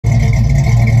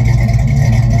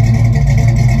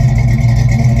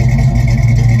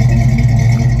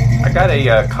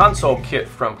a console kit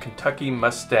from Kentucky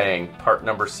Mustang, part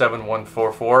number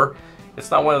 7144.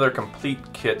 It's not one of their complete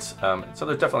kits, so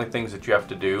there's definitely things that you have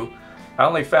to do. I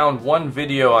only found one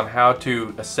video on how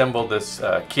to assemble this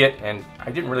kit, and I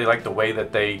didn't really like the way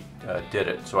that they did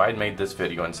it, so I made this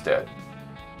video instead.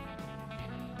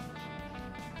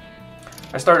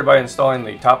 I started by installing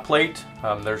the top plate.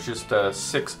 There's just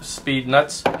 6 speed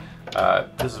nuts.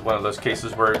 This is one of those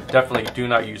cases where definitely do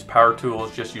not use power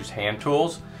tools, just use hand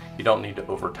tools. You don't need to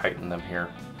over tighten them here.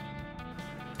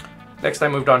 Next I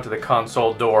moved on to the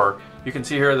console door. You can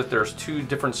see here that there's 2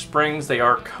 different springs. They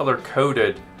are color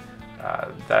coded.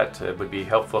 That would be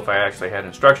helpful if I actually had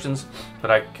instructions, but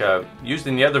I used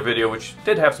in the other video, which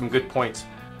did have some good points.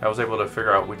 I was able to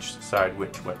figure out which side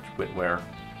went where.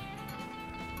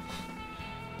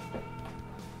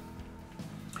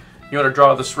 You want to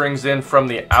draw the springs in from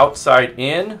the outside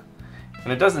in,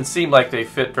 and it doesn't seem like they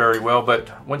fit very well,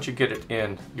 but once you get it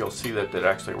in, you'll see that it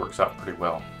actually works out pretty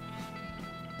well.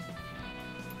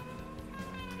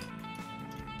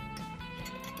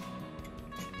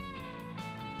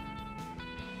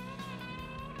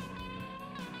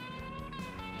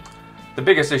 The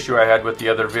biggest issue I had with the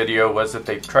other video was that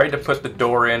they tried to put the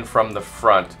door in from the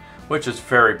front, which is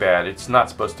very bad. It's not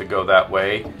supposed to go that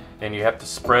way, and you have to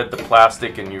spread the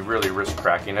plastic and you really risk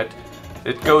cracking it.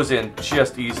 It goes in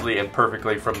just easily and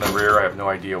perfectly from the rear. I have no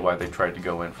idea why they tried to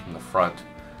go in from the front.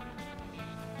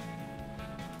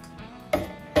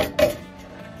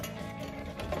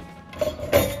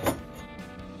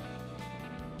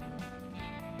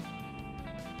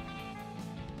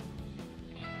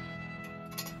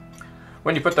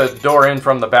 When you put the door in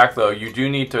from the back though, you do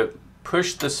need to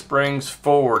push the springs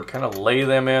forward, kind of lay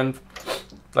them in,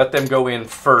 let them go in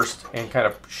first and kind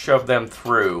of shove them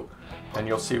through. And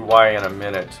you'll see why in a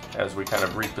minute as we kind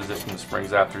of reposition the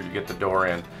springs after you get the door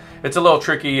in. It's a little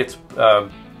tricky. It's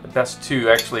best to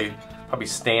actually probably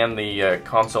stand the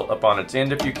console up on its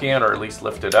end if you can, or at least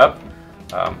lift it up.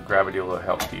 Gravity will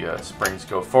help the springs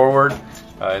go forward.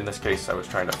 In this case I was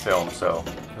trying to film, so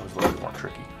it was a little bit more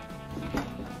tricky.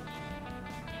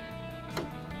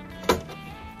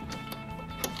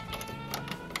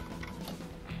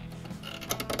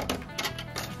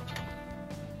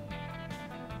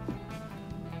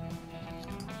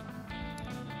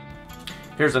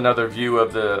 Here's another view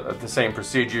of the same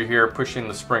procedure here, pushing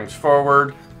the springs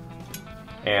forward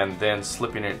and then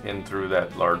slipping it in through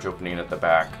that large opening at the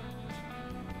back.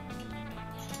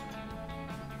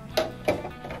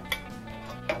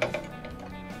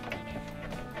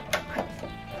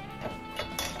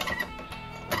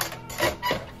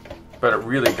 But it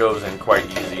really goes in quite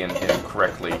easy and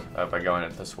correctly by going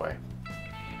it this way.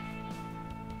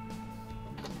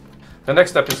 The next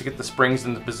step is to get the springs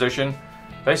into position.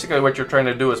 Basically what you're trying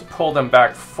to do is pull them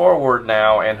back forward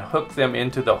now and hook them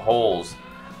into the holes.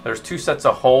 There's 2 sets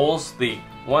of holes. The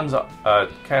ones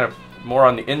kind of more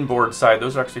on the inboard side,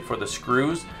 those are actually for the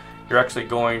screws. You're actually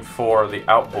going for the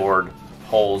outboard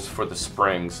holes for the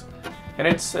springs. And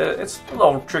it's a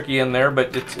little tricky in there,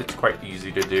 but it's quite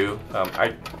easy to do.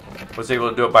 I was able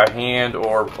to do it by hand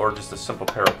or just a simple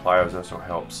pair of pliers also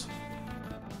helps.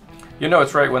 You know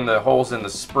it's right when the holes in the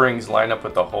springs line up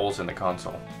with the holes in the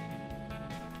console.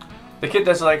 The kit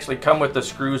doesn't actually come with the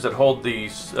screws that hold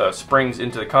these springs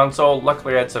into the console.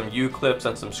 Luckily I had some U-clips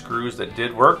and some screws that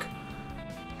did work.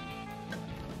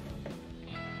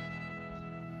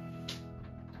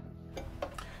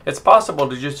 It's possible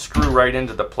to just screw right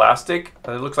into the plastic.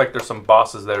 It looks like there's some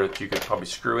bosses there that you could probably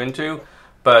screw into,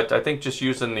 but I think just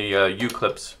using the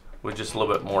U-clips was just a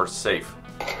little bit more safe.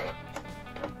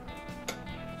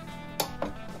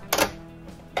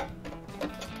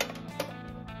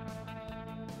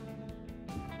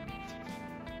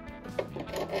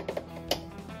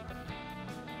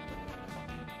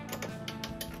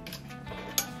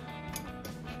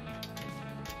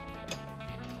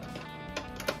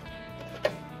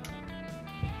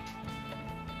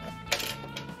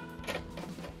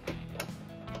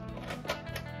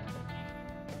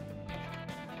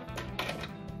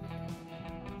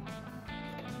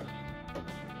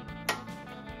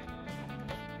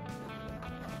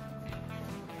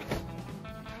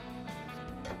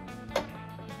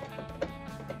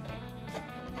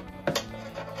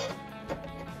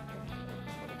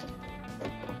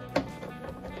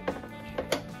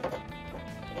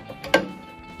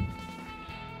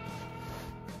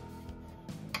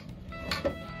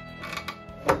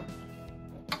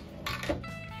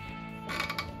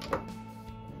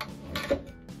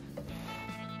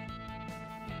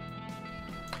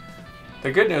 The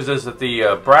good news is that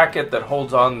the bracket that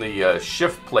holds on the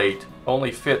shift plate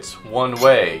only fits one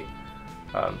way.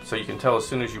 So you can tell as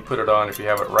soon as you put it on if you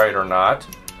have it right or not.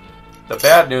 The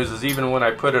bad news is even when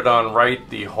I put it on right,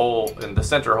 the hole in the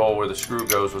center hole where the screw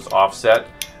goes was offset.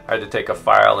 I had to take a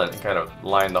file and kind of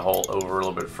line the hole over a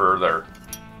little bit further.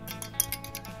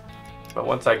 But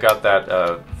once I got that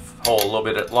hole a little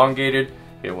bit elongated,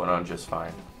 it went on just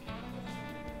fine.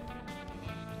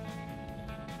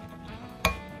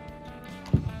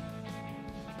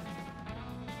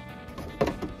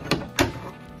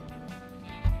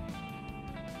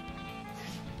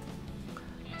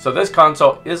 So this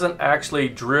console isn't actually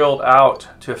drilled out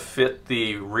to fit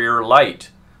the rear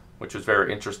light, which is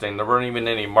very interesting. There weren't even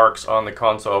any marks on the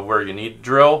console of where you need to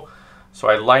drill. So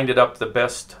I lined it up the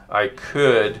best I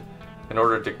could in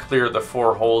order to clear the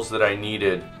 4 holes that I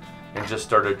needed and just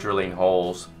started drilling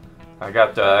holes. I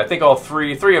got, I think all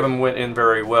three of them went in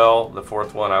very well. The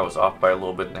 4th one I was off by a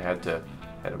little bit and I had to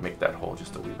make that hole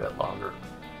just a wee bit longer.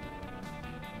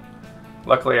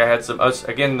 Luckily I had some,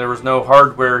 again there was no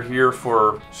hardware here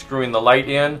for screwing the light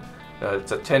in.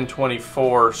 It's a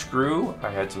 1024 screw.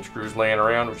 I had some screws laying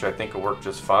around which I think will work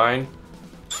just fine.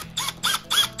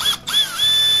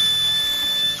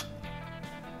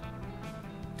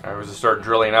 I was to start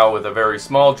drilling out with a very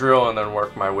small drill and then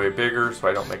work my way bigger so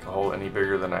I don't make a hole any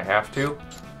bigger than I have to.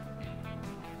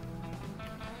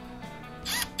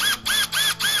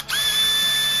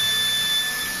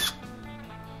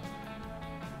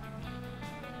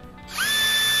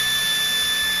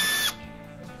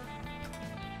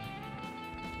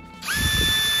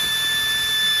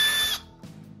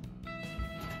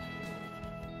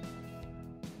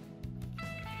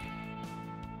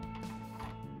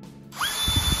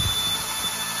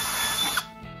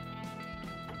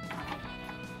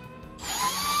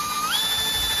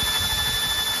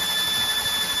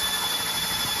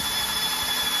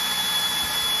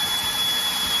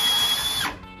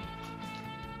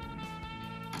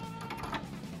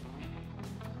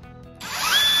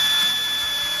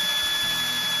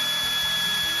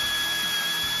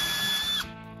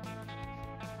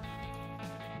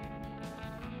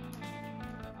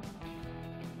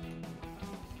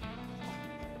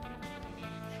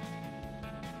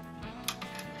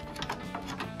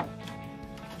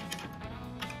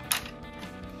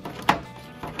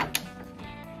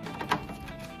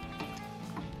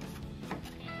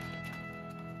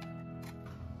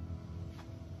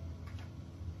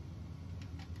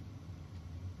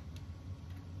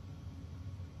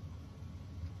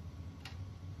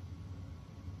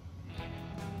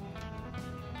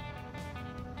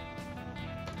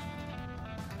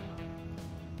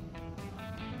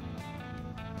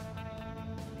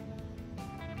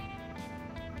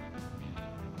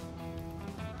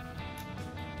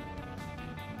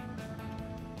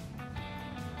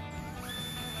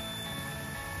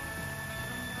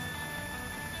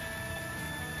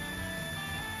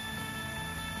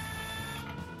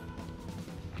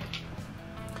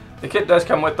 The kit does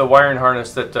come with the wiring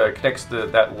harness that connects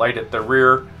that light at the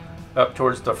rear up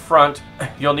towards the front.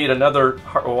 You'll need another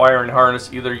wiring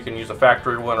harness. Either you can use a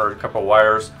factory one or a couple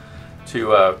wires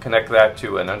to connect that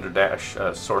to an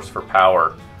underdash source for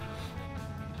power.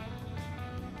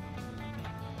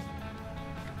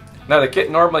 Now the kit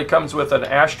normally comes with an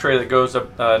ashtray that goes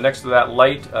up next to that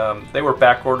light. They were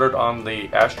back ordered on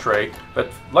the ashtray,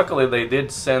 but luckily they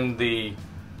did send the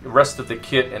rest of the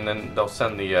kit and then they'll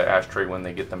send the ashtray when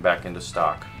they get them back into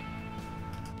stock.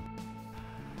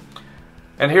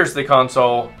 And here's the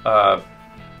console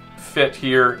fit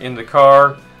here in the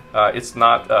car. It's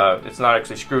not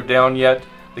actually screwed down yet.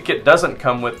 The kit doesn't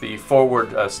come with the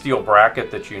forward steel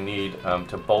bracket that you need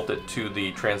to bolt it to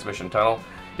the transmission tunnel.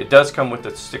 It does come with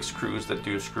the 6 screws that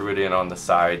do screw it in on the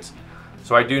sides.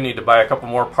 So I do need to buy a couple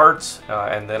more parts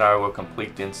and then I will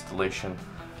complete the installation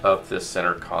of this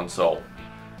center console.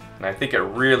 And I think it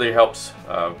really helps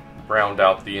round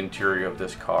out the interior of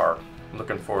this car. I'm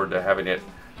looking forward to having it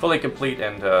fully complete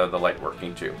and the light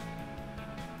working too.